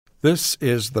This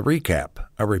is The Recap,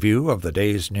 a review of the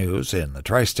day's news in the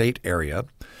tri-state area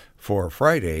for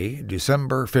Friday,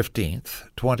 December 15th,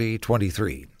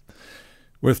 2023.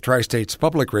 With Tri-State's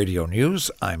Public Radio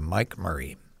News, I'm Mike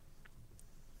Murray.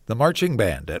 The marching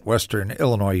band at Western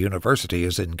Illinois University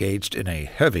is engaged in a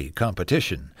heavy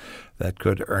competition that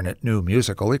could earn it new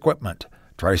musical equipment.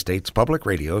 Tri-State's Public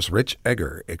Radio's Rich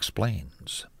Egger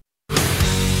explains.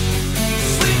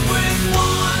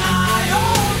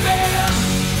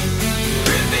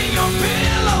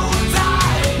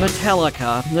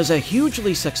 Metallica is a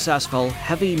hugely successful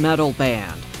heavy metal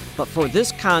band, but for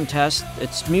this contest,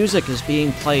 its music is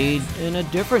being played in a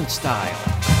different style.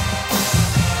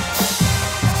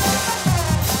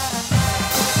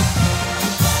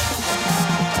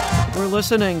 We're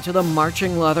listening to the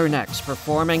Marching Leathernecks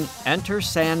performing Enter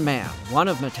Sandman, one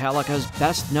of Metallica's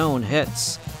best-known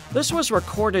hits. This was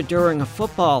recorded during a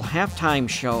football halftime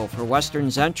show for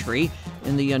Western's entry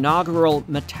in the inaugural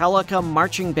Metallica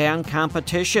Marching Band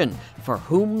competition, For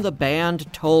Whom the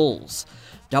Band Tolls.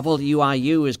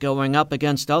 WIU is going up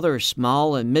against other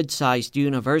small and mid-sized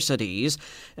universities.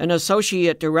 An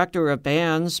associate director of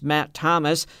bands, Matt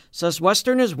Thomas, says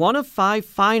Western is one of 5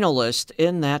 finalists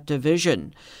in that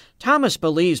division. Thomas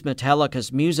believes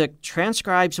Metallica's music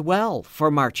transcribes well for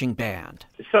marching band.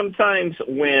 Sometimes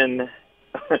when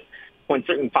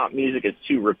certain pop music is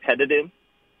too repetitive,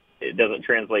 it doesn't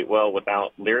translate well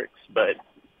without lyrics. But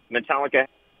Metallica,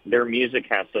 their music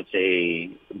has such a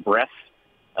breadth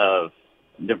of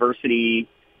diversity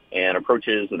and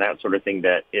approaches and that sort of thing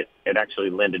that it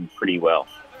actually lended pretty well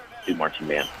to marching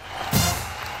band.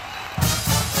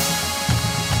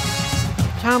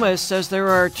 Thomas says there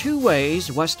are 2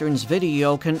 ways Western's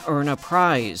video can earn a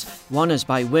prize. One is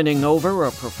by winning over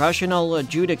a professional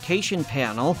adjudication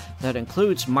panel that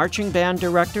includes marching band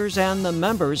directors and the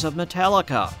members of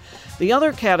Metallica. The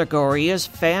other category is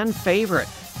fan favorite,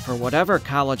 for whatever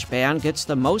college band gets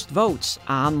the most votes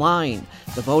online.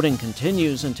 The voting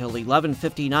continues until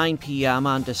 11:59 p.m.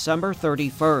 on December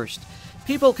 31st.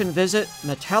 People can visit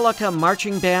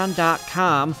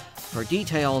MetallicaMarchingBand.com for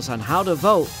details on how to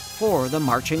vote for the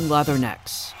Marching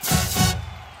Leathernecks.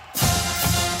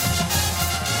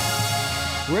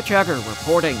 Rich Egger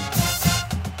reporting.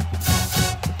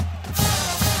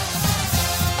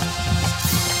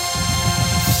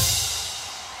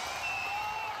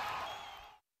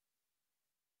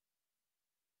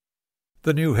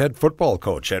 The new head football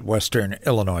coach at Western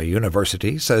Illinois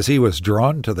University says he was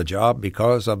drawn to the job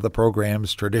because of the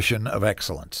program's tradition of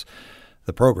excellence.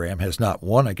 The program has not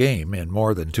won a game in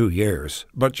more than 2 years,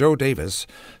 but Joe Davis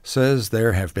says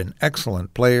there have been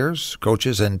excellent players,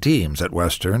 coaches, and teams at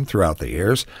Western throughout the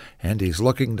years, and he's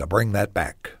looking to bring that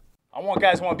back. I want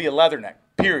guys who want to be a leatherneck,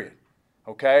 period,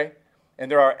 okay?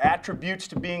 And there are attributes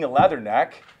to being a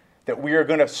leatherneck that we are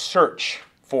going to search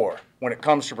for when it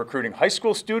comes to recruiting high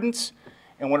school students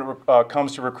and when it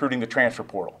comes to recruiting the transfer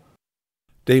portal.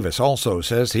 Davis also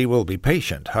says he will be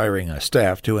patient hiring a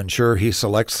staff to ensure he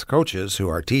selects coaches who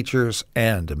are teachers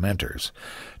and mentors.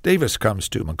 Davis comes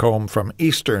to Macomb from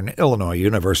Eastern Illinois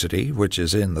University, which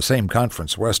is in the same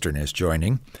conference Western is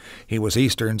joining. He was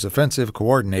Eastern's offensive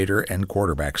coordinator and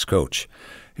quarterbacks coach.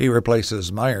 He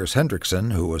replaces Myers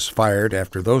Hendrickson, who was fired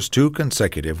after those 2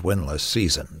 consecutive winless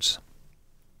seasons.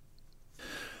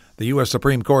 The U.S.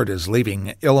 Supreme Court is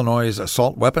leaving Illinois'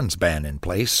 assault weapons ban in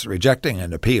place, rejecting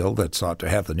an appeal that sought to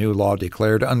have the new law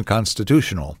declared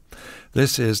unconstitutional.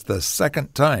 This is the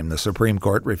second time the Supreme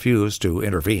Court refused to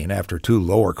intervene after 2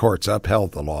 lower courts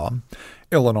upheld the law.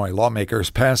 Illinois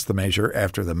lawmakers passed the measure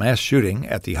after the mass shooting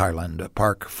at the Highland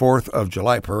Park 4th of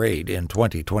July parade in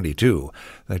 2022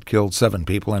 that killed 7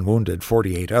 people and wounded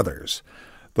 48 others.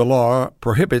 The law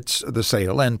prohibits the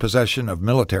sale and possession of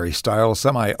military-style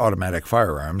semi-automatic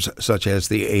firearms, such as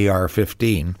the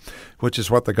AR-15, which is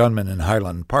what the gunman in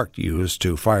Highland Park used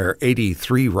to fire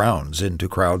 83 rounds into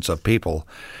crowds of people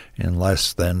in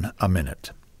less than a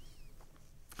minute.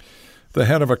 The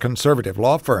head of a conservative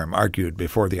law firm argued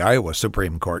before the Iowa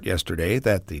Supreme Court yesterday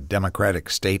that the Democratic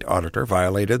state auditor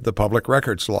violated the public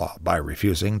records law by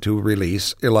refusing to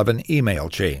release 11 email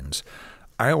chains.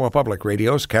 Iowa Public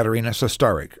Radio's Katerina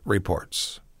Sostaric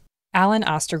reports. Alan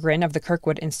Ostergren of the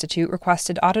Kirkwood Institute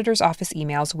requested auditor's office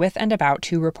emails with and about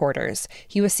 2 reporters.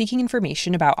 He was seeking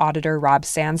information about Auditor Rob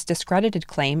Sand's discredited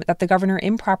claim that the governor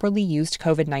improperly used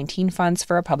COVID-19 funds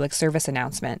for a public service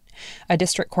announcement. A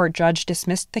district court judge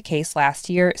dismissed the case last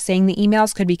year, saying the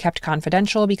emails could be kept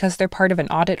confidential because they're part of an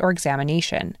audit or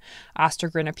examination.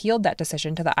 Ostergren appealed that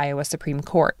decision to the Iowa Supreme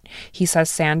Court. He says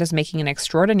Sand is making an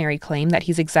extraordinary claim that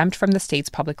he's exempt from the state's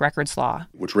public records law.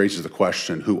 Which raises the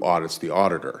question, who audits the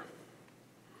auditor?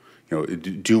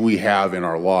 Do we have in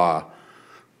our law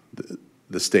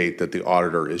the state that the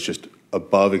auditor is just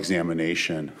above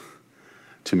examination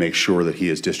to make sure that he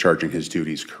is discharging his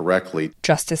duties correctly?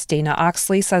 Justice Dana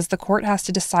Oxley says the court has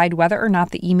to decide whether or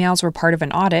not the emails were part of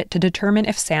an audit to determine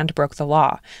if Sand broke the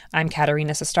law. I'm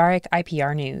Katerina Sestarik,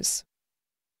 IPR News.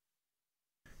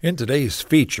 In today's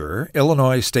feature,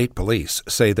 Illinois State Police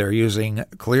say they're using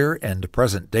clear and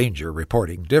present danger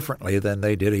reporting differently than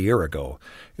they did a year ago.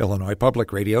 Illinois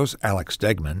Public Radio's Alex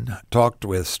Degman talked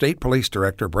with State Police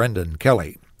Director Brendan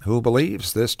Kelly, who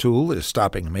believes this tool is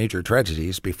stopping major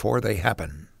tragedies before they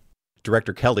happen.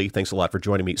 Director Kelly, thanks a lot for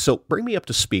joining me. So bring me up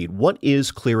to speed. What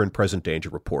is clear and present danger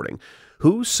reporting?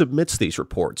 Who submits these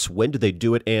reports? When do they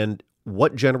do it? And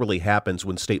what generally happens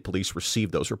when state police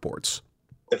receive those reports?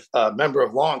 If a member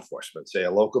of law enforcement, say a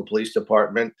local police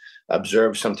department,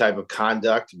 observes some type of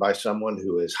conduct by someone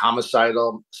who is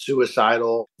homicidal,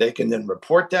 suicidal, they can then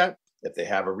report that. If they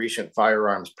have a recent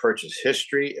firearms purchase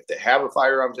history, if they have a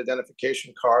firearms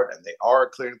identification card and they are a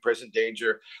clear and present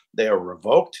danger, they are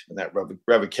revoked, and that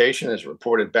revocation is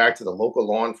reported back to the local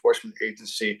law enforcement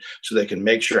agency so they can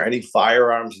make sure any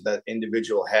firearms that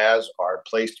individual has are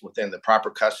placed within the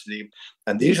proper custody.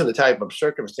 And these are the type of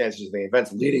circumstances and the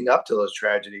events leading up to those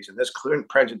tragedies. And this clear and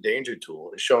present danger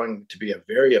tool is showing to be a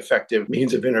very effective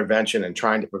means of intervention in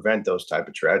trying to prevent those type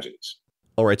of tragedies.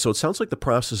 All right, so it sounds like the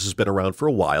process has been around for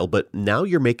a while, but now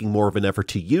you're making more of an effort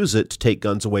to use it to take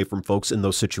guns away from folks in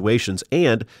those situations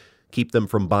and keep them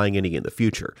from buying any in the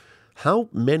future. How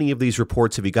many of these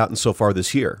reports have you gotten so far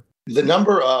this year? The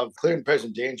number of clear and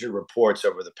present danger reports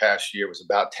over the past year was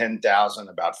about 10,000.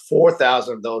 About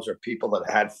 4,000 of those are people that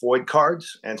had FOID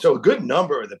cards. And so a good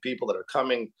number of the people that are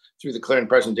coming through the clear and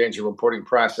present danger reporting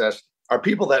process are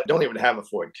people that don't even have a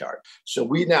FOID card. So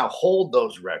we now hold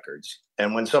those records.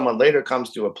 And when someone later comes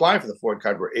to apply for the FOID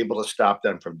card, we're able to stop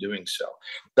them from doing so.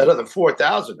 That other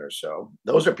 4,000 or so,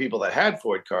 those are people that had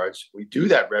FOID cards. We do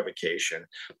that revocation,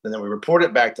 and then we report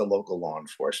it back to local law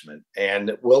enforcement.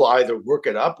 And we'll either work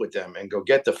it up with them and go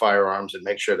get the firearms and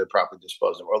make sure they're properly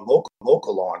disposed of, or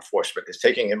local law enforcement is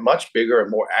taking a much bigger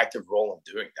and more active role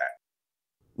in doing that.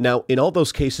 Now, in all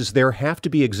those cases, there have to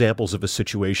be examples of a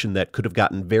situation that could have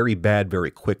gotten very bad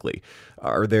very quickly.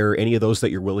 Are there any of those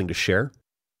that you're willing to share?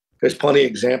 There's plenty of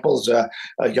examples. A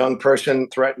young person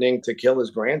threatening to kill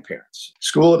his grandparents.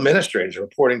 School administrators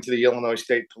reporting to the Illinois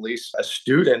State Police. A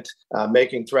student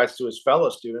making threats to his fellow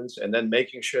students and then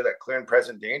making sure that clear and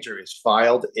present danger is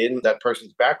filed in that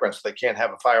person's background so they can't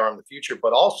have a firearm in the future.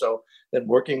 But also then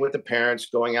working with the parents,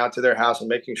 going out to their house and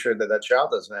making sure that that child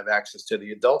doesn't have access to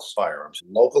the adult's firearms.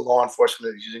 Local law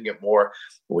enforcement is using it more.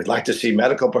 We'd like to see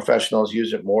medical professionals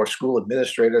use it more. School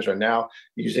administrators are now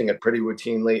using it pretty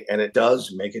routinely, and it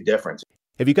does make a difference.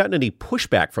 Have you gotten any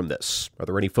pushback from this? Are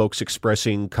there any folks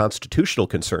expressing constitutional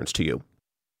concerns to you?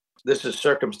 This is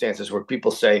circumstances where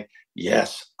people say,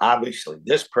 yes, obviously,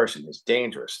 this person is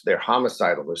dangerous. They're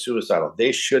homicidal, they're suicidal.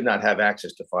 They should not have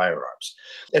access to firearms.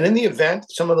 And in the event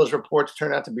some of those reports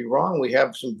turn out to be wrong, we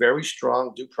have some very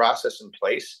strong due process in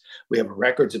place. We have a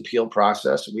records appeal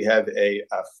process. We have a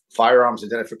firearms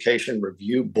identification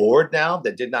review board now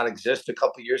that did not exist a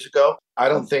couple of years ago. I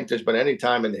don't think there's been any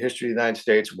time in the history of the United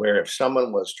States where if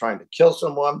someone was trying to kill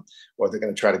someone, or they're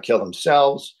going to try to kill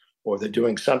themselves, or they're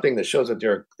doing something that shows that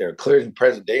they're clear and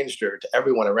present danger to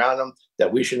everyone around them,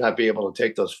 that we should not be able to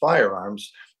take those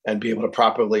firearms and be able to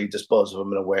properly dispose of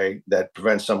them in a way that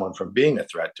prevents someone from being a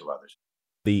threat to others.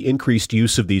 The increased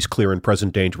use of these clear and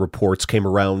present danger reports came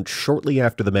around shortly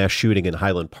after the mass shooting in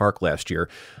Highland Park last year.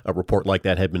 A report like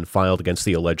that had been filed against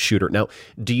the alleged shooter. Now,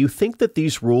 do you think that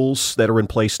these rules that are in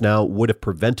place now would have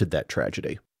prevented that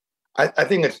tragedy? I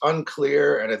think it's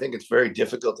unclear, and I think it's very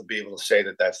difficult to be able to say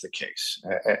that that's the case.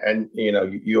 And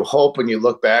you hope when you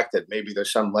look back that maybe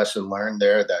there's some lesson learned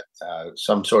there, that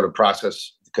some sort of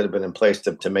process could have been in place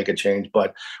to make a change.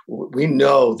 But we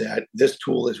know that this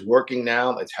tool is working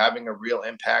now. It's having a real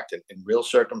impact in real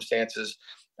circumstances.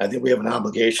 I think we have an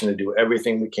obligation to do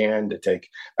everything we can to take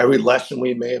every lesson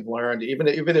we may have learned, even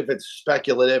if it's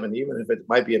speculative and even if it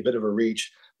might be a bit of a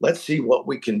reach. Let's see what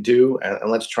we can do,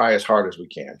 and let's try as hard as we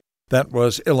can. That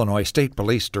was Illinois State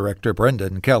Police Director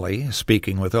Brendan Kelly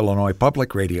speaking with Illinois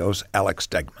Public Radio's Alex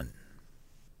Degman.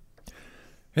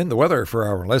 In the weather for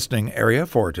our listening area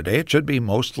for today, it should be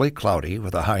mostly cloudy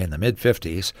with a high in the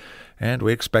mid-50s, and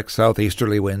we expect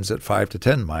southeasterly winds at 5 to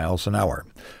 10 miles an hour.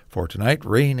 For tonight,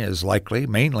 rain is likely,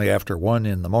 mainly after 1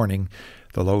 in the morning.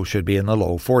 The low should be in the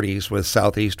low 40s with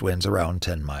southeast winds around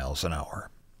 10 miles an hour.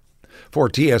 For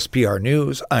TSPR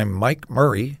News, I'm Mike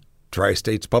Murray.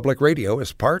 Tri-States Public Radio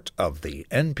is part of the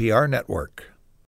NPR network.